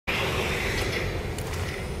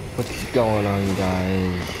What's going on,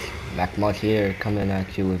 guys? MacMod here, coming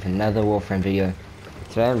at you with another Warframe video.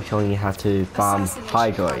 Today I'm showing you how to farm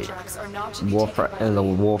hydroid. In the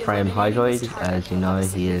Warframe hydroid, as you know,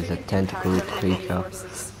 he is a tentacled creature.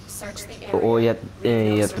 Or you have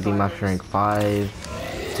to be master rank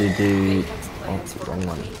 5 to do... Oh, wrong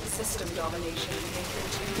one.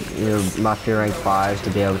 You're master rank 5 to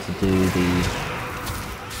be able to do the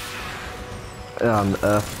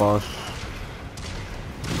Earth boss.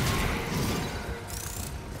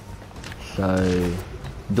 So,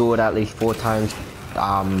 do it at least 4 times.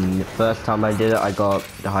 First time I did it, I got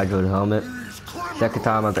the hydroid helmet. Second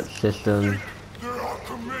time I got the system.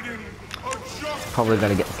 Probably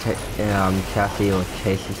gonna get chassis or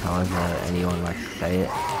chases, however anyone likes to say it.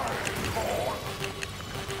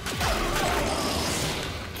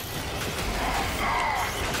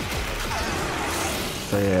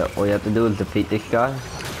 So yeah, all you have to do is defeat this guy,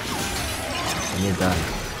 and you're done.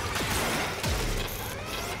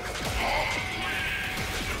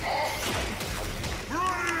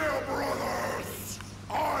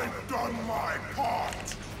 My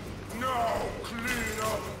part. Now clean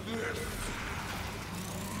up this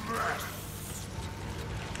mess.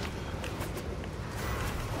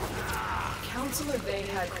 Councillor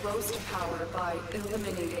Bayhead rose to power by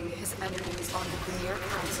eliminating his enemies on the Grenier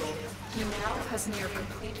Council. He now has near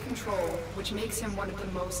complete control, which makes him one of the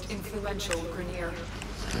most influential Grenier.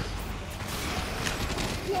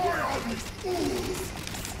 Why are these fools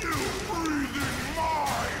still breathing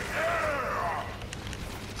my air?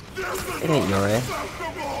 This is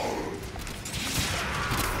unacceptable!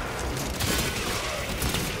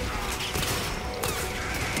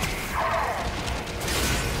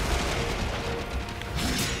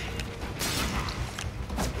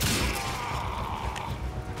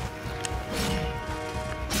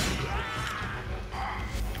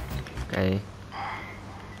 Okay.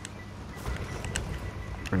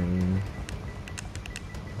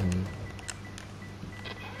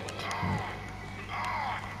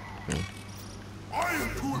 I am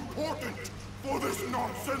too important for this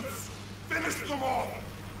nonsense! Finish them off!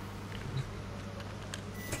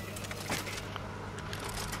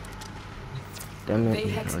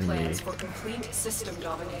 Bayhead's plans for complete system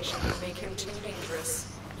domination make him too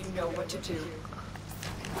dangerous. You know what to do.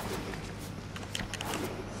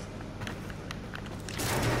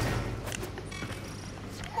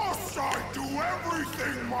 Must I do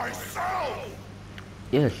everything myself?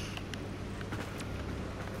 Yes.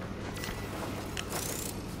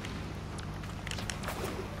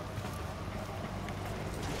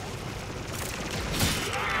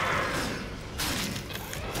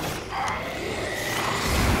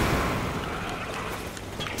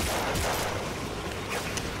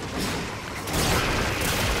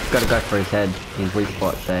 Gotta go for his head. He's weak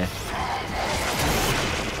spots there.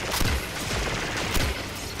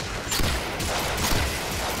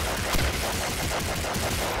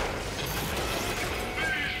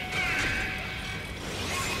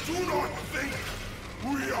 Do not think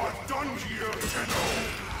we are done here, Tenno!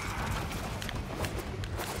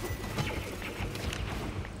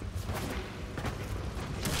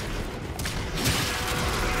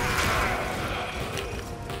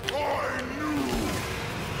 I knew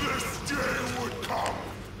this day would come.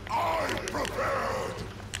 I prepared.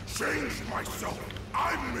 Changed myself.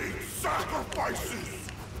 I made sacrifices.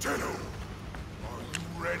 Tenno, are you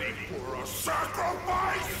ready for a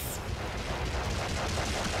sacrifice?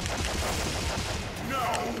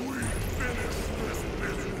 Now we finish this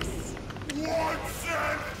business once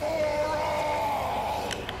and for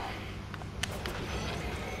all!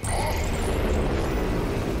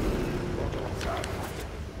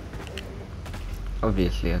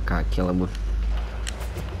 Obviously, I can't kill him with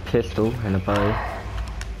pistol and a bow.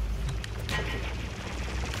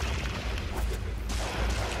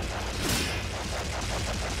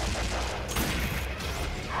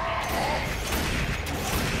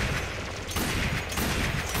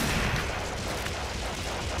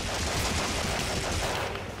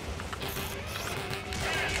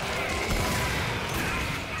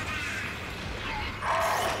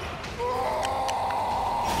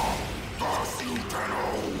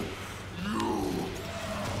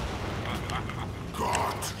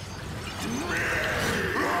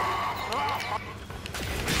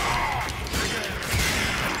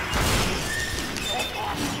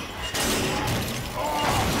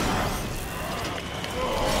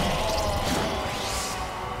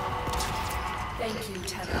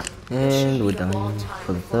 And we're done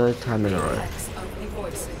for the 3rd time in a row.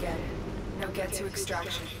 Now get to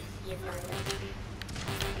extraction.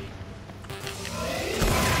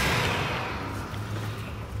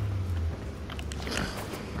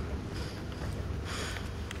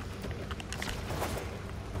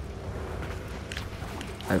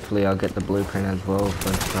 Hopefully I'll get the blueprint as well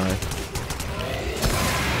first try.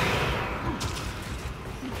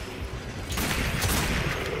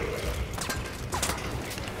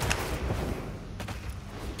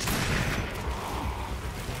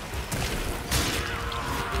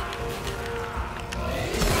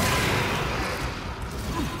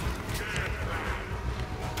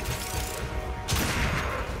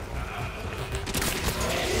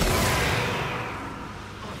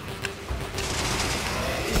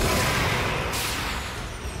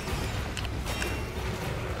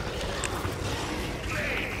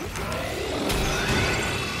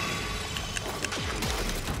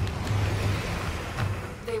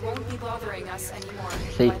 Bothering us anymore.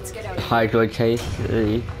 See, Let's get out of hydroid chase,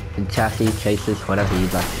 chassis chases, whatever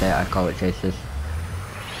you'd like to say. I call it chases.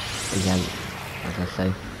 Again, as I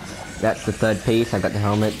say, that's the third piece. I got the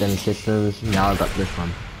helmet, then the systems. Now I got this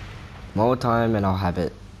one. More time, and I'll have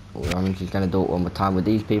it. I'm just gonna do it one more time with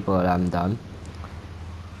these people, and I'm done.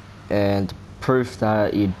 And proof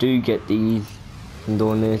that you do get these from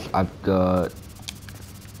doing this, I've got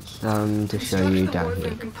some to show you down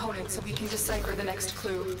here. So we can decipher the next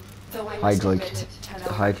clue. Hydroid.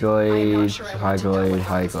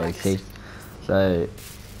 See? So,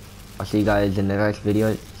 I'll see you guys in the next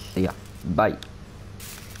video. See ya. Bye.